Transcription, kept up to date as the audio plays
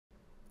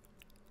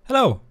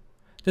Hello!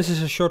 This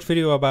is a short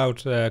video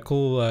about a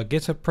cool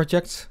Github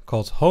project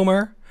called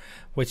HOMER,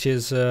 which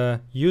is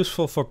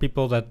useful for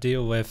people that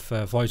deal with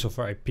voice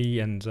over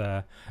IP and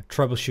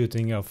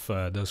troubleshooting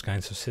of those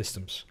kinds of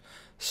systems.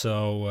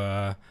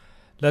 So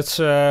let's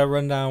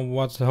run down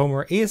what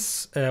HOMER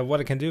is,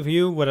 what it can do for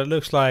you, what it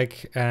looks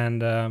like,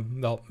 and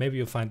well, maybe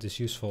you'll find this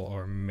useful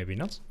or maybe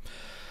not.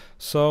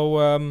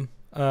 So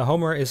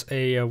HOMER is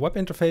a web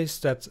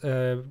interface that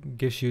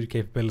gives you the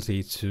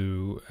capability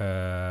to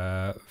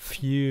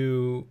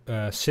view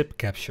SIP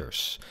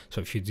captures.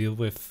 So if you deal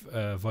with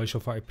voice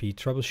over IP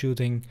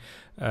troubleshooting,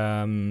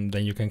 then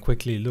you can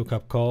quickly look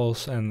up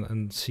calls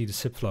and see the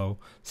SIP flow,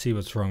 see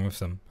what's wrong with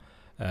them,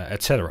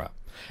 etc.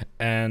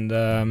 And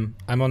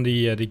I'm on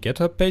the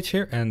GitHub page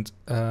here, and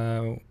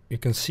you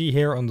can see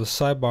here on the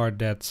sidebar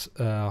that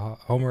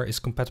HOMER is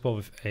compatible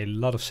with a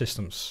lot of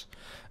systems.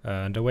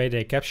 The way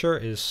they capture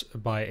is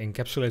by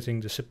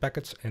encapsulating the SIP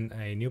packets in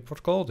a new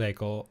protocol they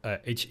call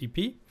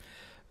HEP.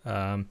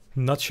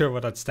 Not sure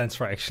what that stands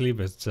for actually,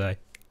 but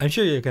I'm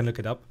sure you can look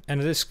it up.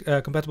 And it is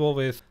compatible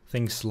with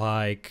things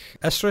like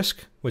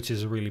Asterisk, which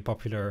is a really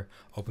popular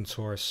open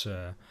source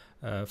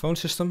phone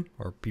system,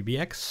 or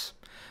PBX.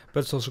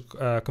 But it's also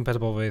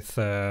compatible with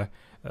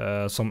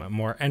some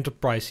more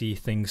enterprisey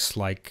things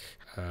like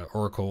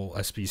Oracle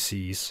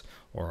SPCs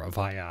or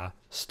Avaya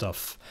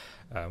stuff,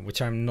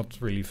 which I'm not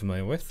really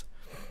familiar with.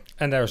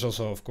 And there's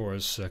also, of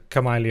course,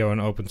 Kamailio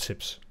and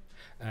OpenSIPs.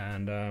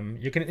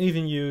 And you can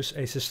even use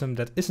a system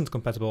that isn't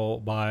compatible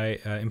by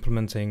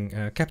implementing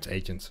capt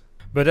agent.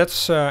 But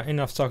that's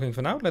enough talking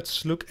for now.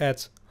 Let's look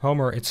at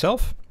HOMER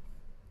itself.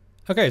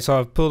 Okay, so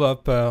I've pulled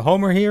up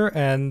HOMER here,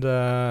 and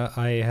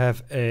I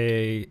have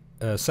a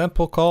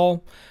sample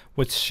call,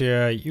 which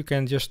you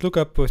can just look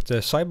up with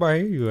the sidebar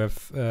here. You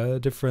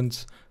have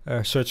different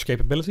search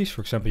capabilities.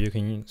 For example, you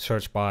can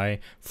search by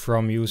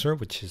from user,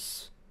 which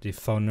is the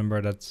phone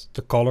number that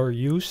the caller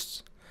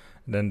used.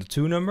 Then the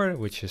to number,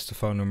 which is the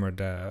phone number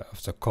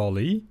of the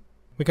callee.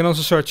 We can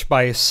also search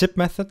by a SIP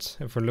method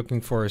if we're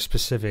looking for a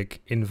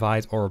specific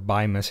invite or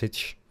buy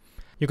message.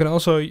 You can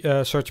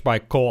also search by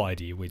call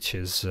ID, which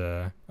is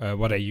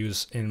what I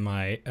use in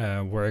my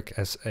work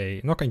as a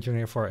NOC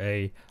engineer for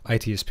a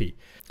ITSP.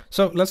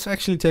 So let's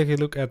actually take a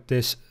look at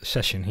this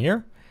session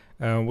here.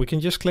 We can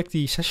just click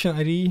the session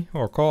ID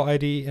or call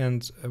ID,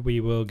 and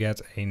we will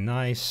get a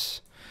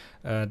nice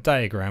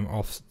diagram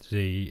of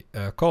the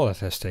call that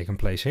has taken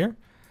place here.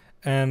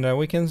 And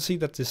we can see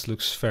that this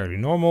looks fairly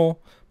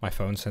normal. My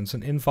phone sends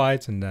an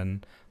invite, and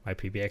then my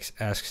PBX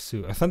asks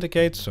to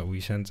authenticate. So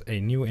we send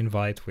a new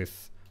invite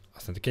with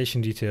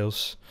authentication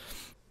details.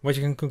 What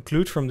you can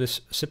conclude from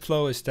this SIP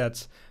flow is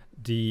that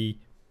the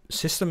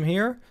system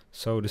here,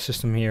 so the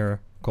system here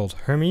called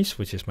Hermes,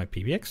 which is my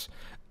PBX,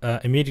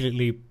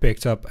 immediately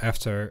picked up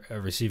after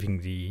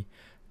receiving the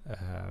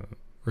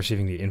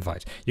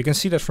invite. You can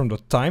see that from the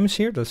times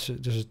here. There's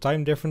a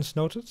time difference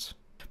noted.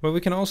 But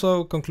we can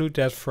also conclude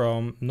that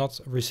from not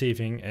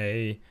receiving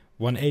a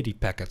 180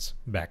 packet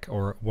back,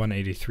 or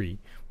 183,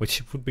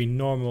 which would be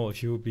normal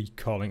if you would be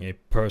calling a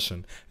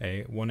person.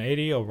 A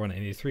 180 or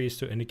 183 is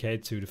to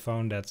indicate to the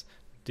phone that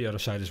the other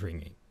side is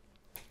ringing.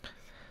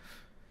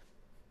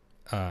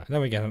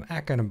 Then we get an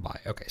ACK and a buy.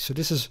 Okay, so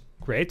this is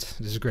great.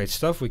 This is great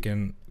stuff. We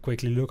can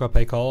quickly look up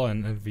a call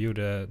and view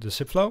the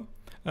SIP flow.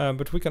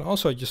 But we can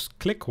also just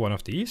click one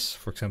of these,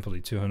 for example,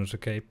 the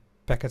 200k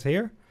packet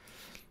here.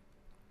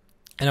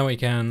 And then we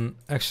can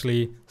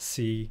actually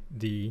see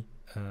the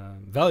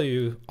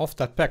value of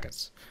that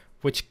packet,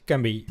 which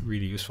can be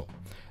really useful.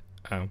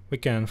 We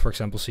can, for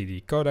example, see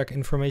the codec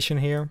information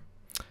here,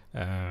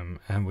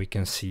 and we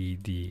can see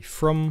the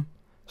from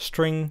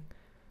string,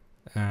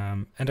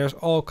 and there's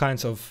all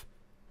kinds of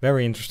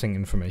very interesting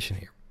information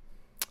here.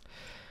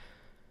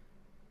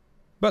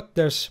 But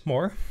there's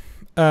more.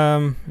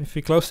 If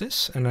we close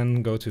this and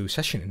then go to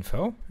session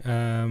info,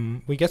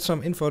 we get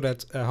some info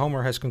that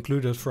HOMER has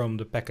concluded from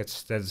the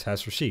packets that it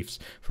has received.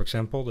 For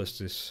example, there's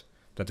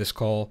this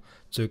call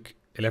took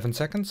 11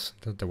 seconds,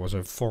 that there was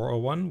a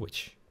 401,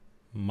 which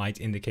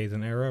might indicate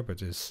an error, but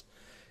it's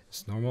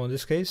normal in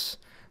this case,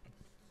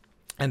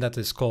 and that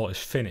this call is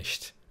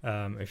finished.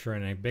 If you're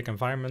in a big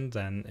environment,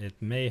 then it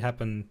may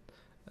happen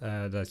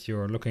that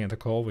you're looking at a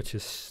call which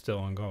is still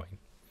ongoing,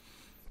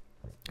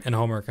 and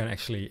HOMER can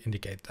actually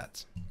indicate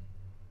that.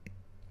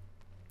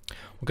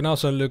 We can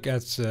also look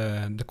at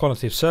the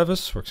quality of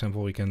service. For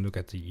example, we can look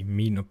at the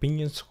mean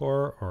opinion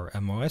score, or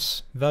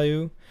MOS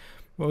value.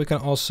 But we can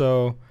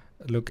also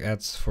look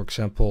at, for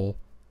example,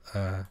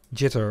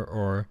 jitter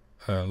or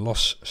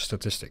loss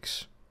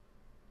statistics.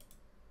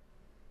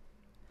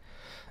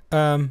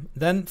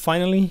 Then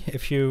finally,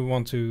 if you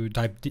want to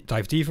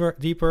dive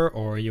deeper,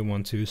 or you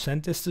want to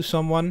send this to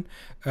someone,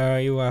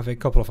 you have a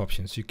couple of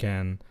options. You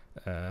can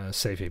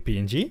save a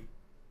PNG,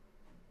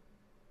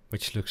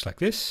 which looks like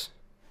this.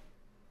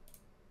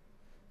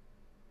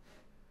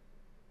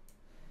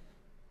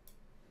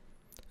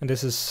 And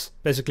this is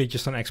basically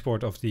just an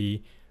export of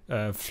the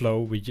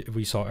flow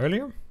we saw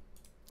earlier.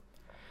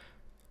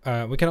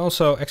 We can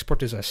also export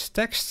this as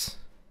text,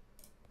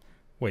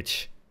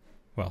 which,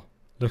 well,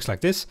 looks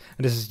like this,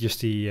 and this is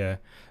just the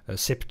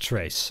zip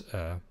trace.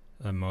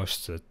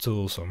 Most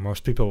tools or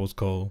most people would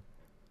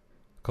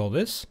call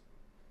this.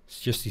 It's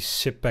just these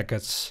zip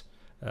packets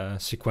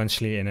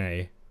sequentially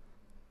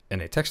in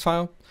a text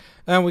file.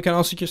 And we can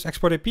also just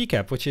export a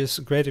pcap, which is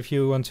great if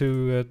you want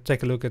to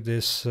take a look at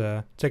this,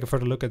 take a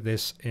further look at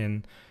this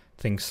in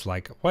things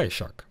like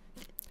Wireshark.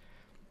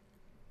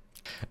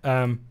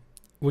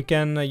 We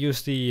can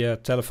use the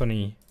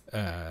telephony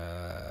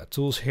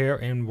tools here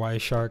in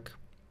Wireshark.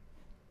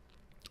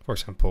 For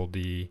example,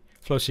 the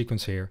flow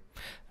sequence here.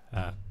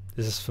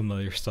 This is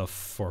familiar stuff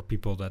for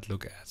people that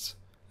look at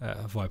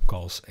VoIP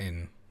calls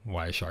in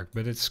Wireshark,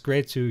 but it's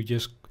great to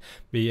just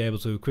be able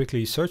to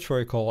quickly search for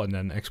a call and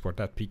then export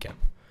that pcap.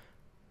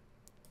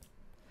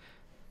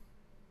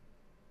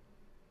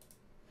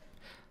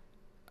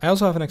 I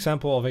also have an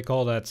example of a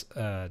call that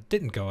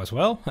didn't go as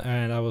well,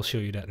 and I will show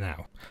you that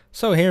now.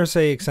 So here's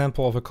an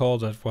example of a call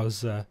that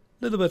was a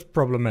little bit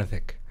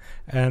problematic,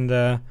 and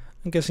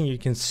I'm guessing you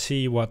can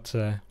see what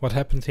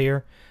happened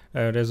here.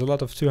 There's a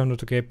lot of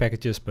 200k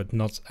packages, but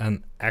not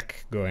an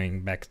ACK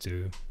going back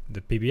to the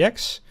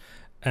PBX.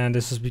 And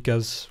this is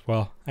because,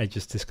 well, I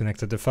just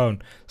disconnected the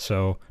phone.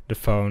 So the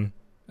phone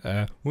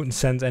wouldn't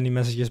send any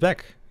messages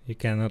back. You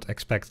cannot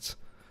expect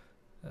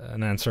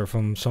an answer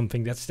from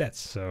something that's dead.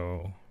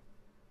 So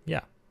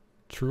yeah,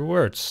 true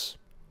words.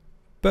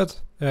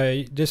 But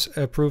this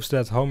proves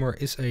that Homer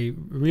is a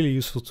really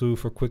useful tool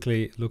for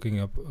quickly looking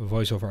up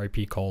voice over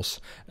IP calls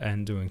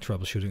and doing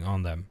troubleshooting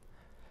on them.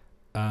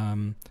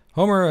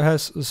 Homer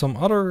has some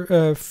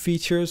other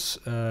features.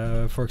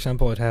 For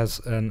example, it has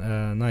a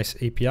nice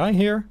API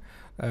here,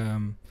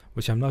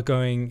 which I'm not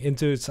going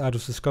into. It's out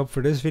of the scope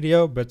for this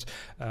video, but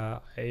I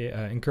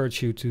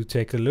encourage you to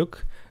take a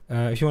look.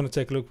 If you want to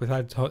take a look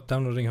without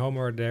downloading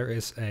Homer, there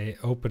is a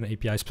open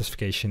API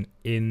specification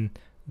in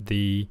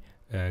the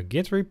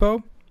Git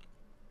repo.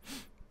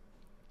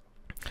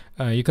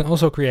 You can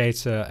also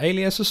create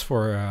aliases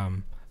for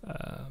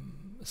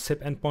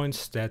SIP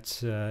endpoints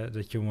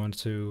that you want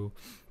to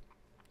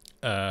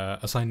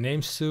assign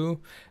names to,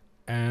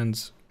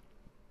 and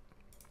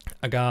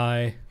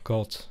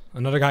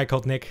another guy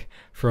called Nick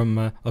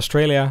from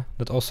Australia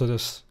that also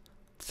does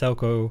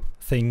telco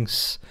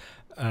things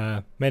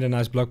made a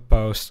nice blog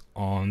post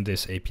on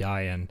this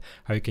API and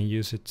how you can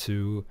use it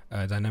to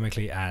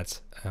dynamically add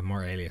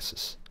more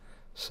aliases.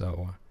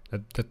 So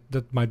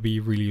that might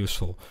be really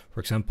useful. For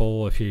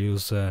example, if you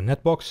use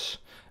Netbox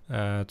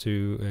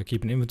to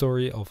keep an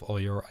inventory of all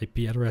your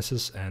IP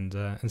addresses and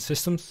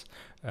systems,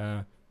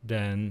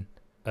 then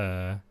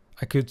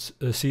I could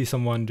see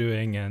someone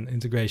doing an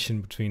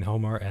integration between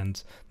Homer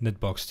and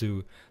Netbox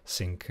to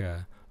sync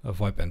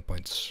VoIP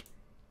endpoints.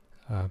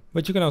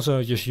 But you can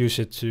also just use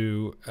it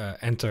to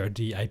enter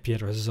the IP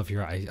addresses of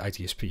your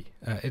ITSP.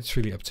 It's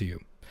really up to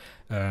you.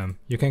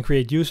 You can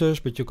create users,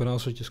 but you can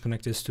also just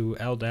connect this to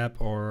LDAP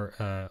or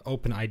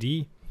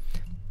OpenID.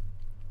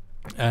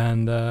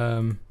 And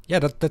yeah,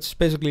 that's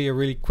basically a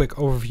really quick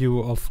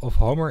overview of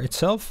Homer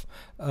itself.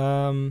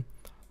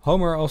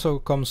 Homer also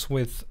comes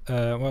with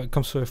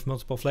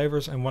multiple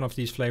flavors, and one of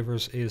these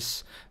flavors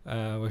is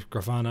with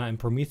Grafana and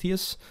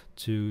Prometheus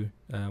to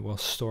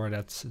store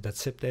that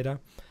zip data.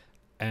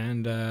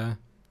 And the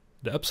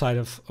upside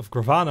of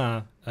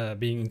Grafana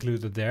being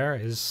included there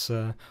is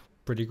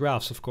pretty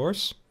graphs, of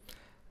course.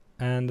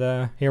 And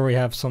here we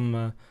have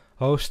some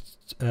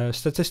host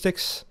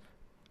statistics,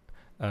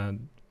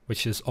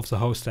 which is of the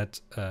host that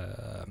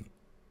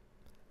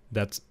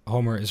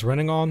Homer is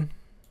running on.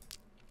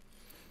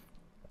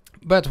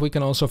 But we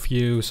can also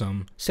view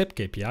some SIP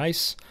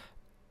KPIs.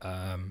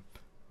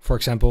 For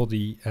example,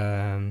 the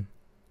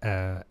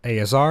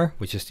ASR,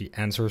 which is the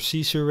answer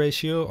seizure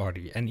ratio, or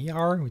the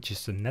NER, which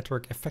is the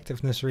network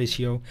effectiveness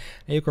ratio.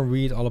 And you can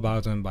read all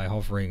about them by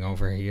hovering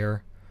over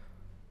here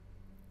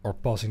or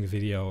pausing the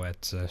video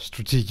at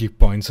strategic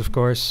points, of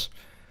course.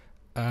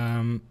 We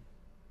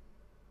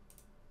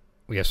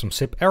have some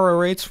SIP error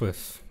rates,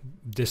 with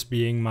this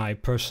being my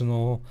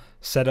personal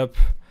setup.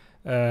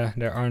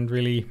 There aren't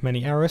really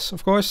many errors,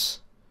 of course,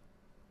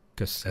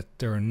 because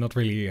there are not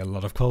really a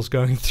lot of calls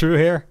going through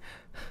here.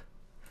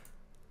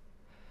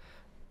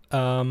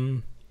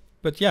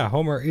 But yeah,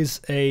 Homer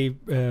is a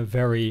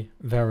very,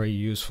 very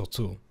useful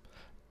tool.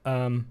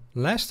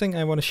 Last thing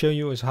I want to show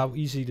you is how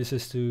easy this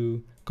is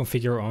to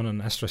configure on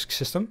an asterisk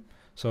system.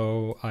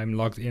 So I'm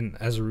logged in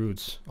as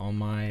root on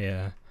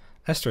my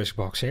asterisk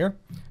box here,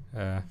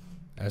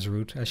 as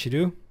root as you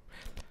do.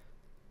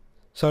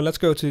 So let's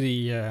go to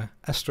the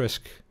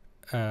asterisk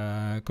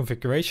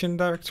configuration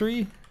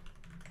directory,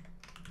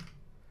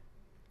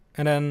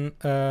 and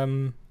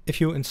then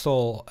if you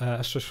install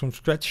asterisk from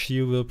scratch,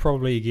 you will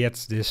probably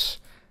get this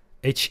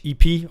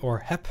HEP or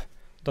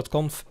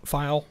hep.conf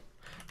file,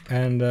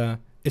 and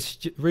it's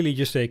really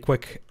just a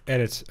quick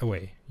edit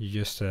away. You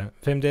just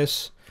vim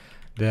this,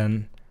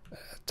 then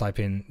type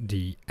in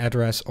the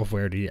address of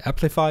where the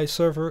Amplify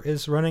server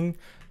is running.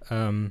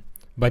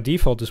 By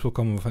default, this will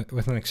come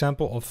with an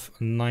example of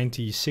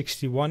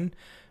 9061,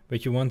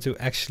 but you want to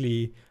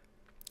actually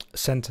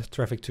send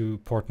traffic to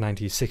port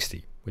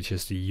 9060. which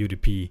is the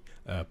UDP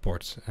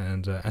port,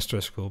 and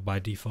Asterisk will by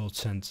default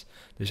send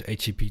this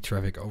HTTP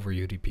traffic over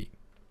UDP.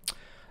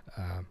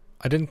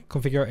 I didn't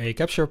configure a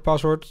capture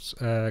password,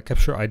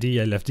 capture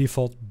ID I left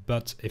default,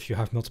 but if you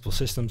have multiple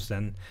systems,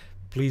 then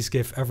please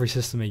give every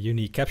system a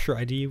unique capture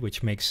ID,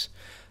 which makes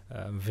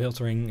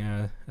filtering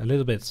a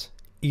little bit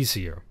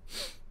easier.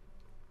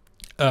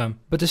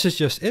 But this is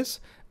just it.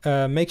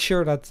 Make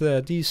sure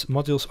that these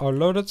modules are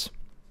loaded,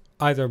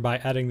 either by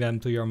adding them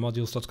to your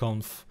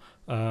modules.conf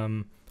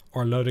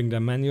or loading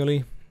them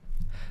manually.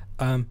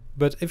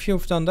 But if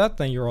you've done that,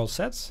 then you're all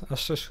set.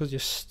 Asterisk will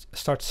just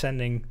start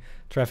sending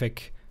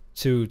traffic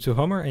to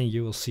Homer, and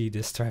you will see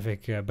this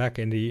traffic back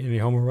in the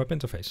Homer web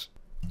interface.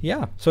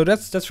 Yeah, so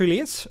that's really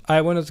it.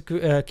 I wanted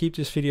to keep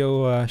this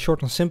video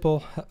short and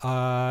simple.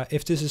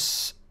 If this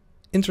is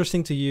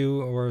interesting to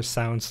you or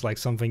sounds like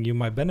something you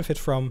might benefit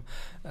from,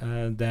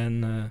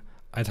 then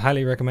I'd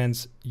highly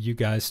recommend you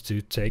guys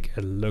to take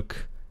a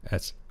look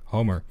at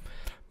Homer.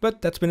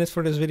 But that's been it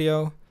for this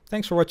video.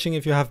 Thanks for watching.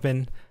 If you have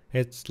been,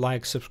 hit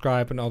like,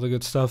 subscribe, and all the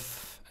good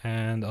stuff,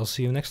 and I'll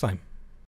see you next time.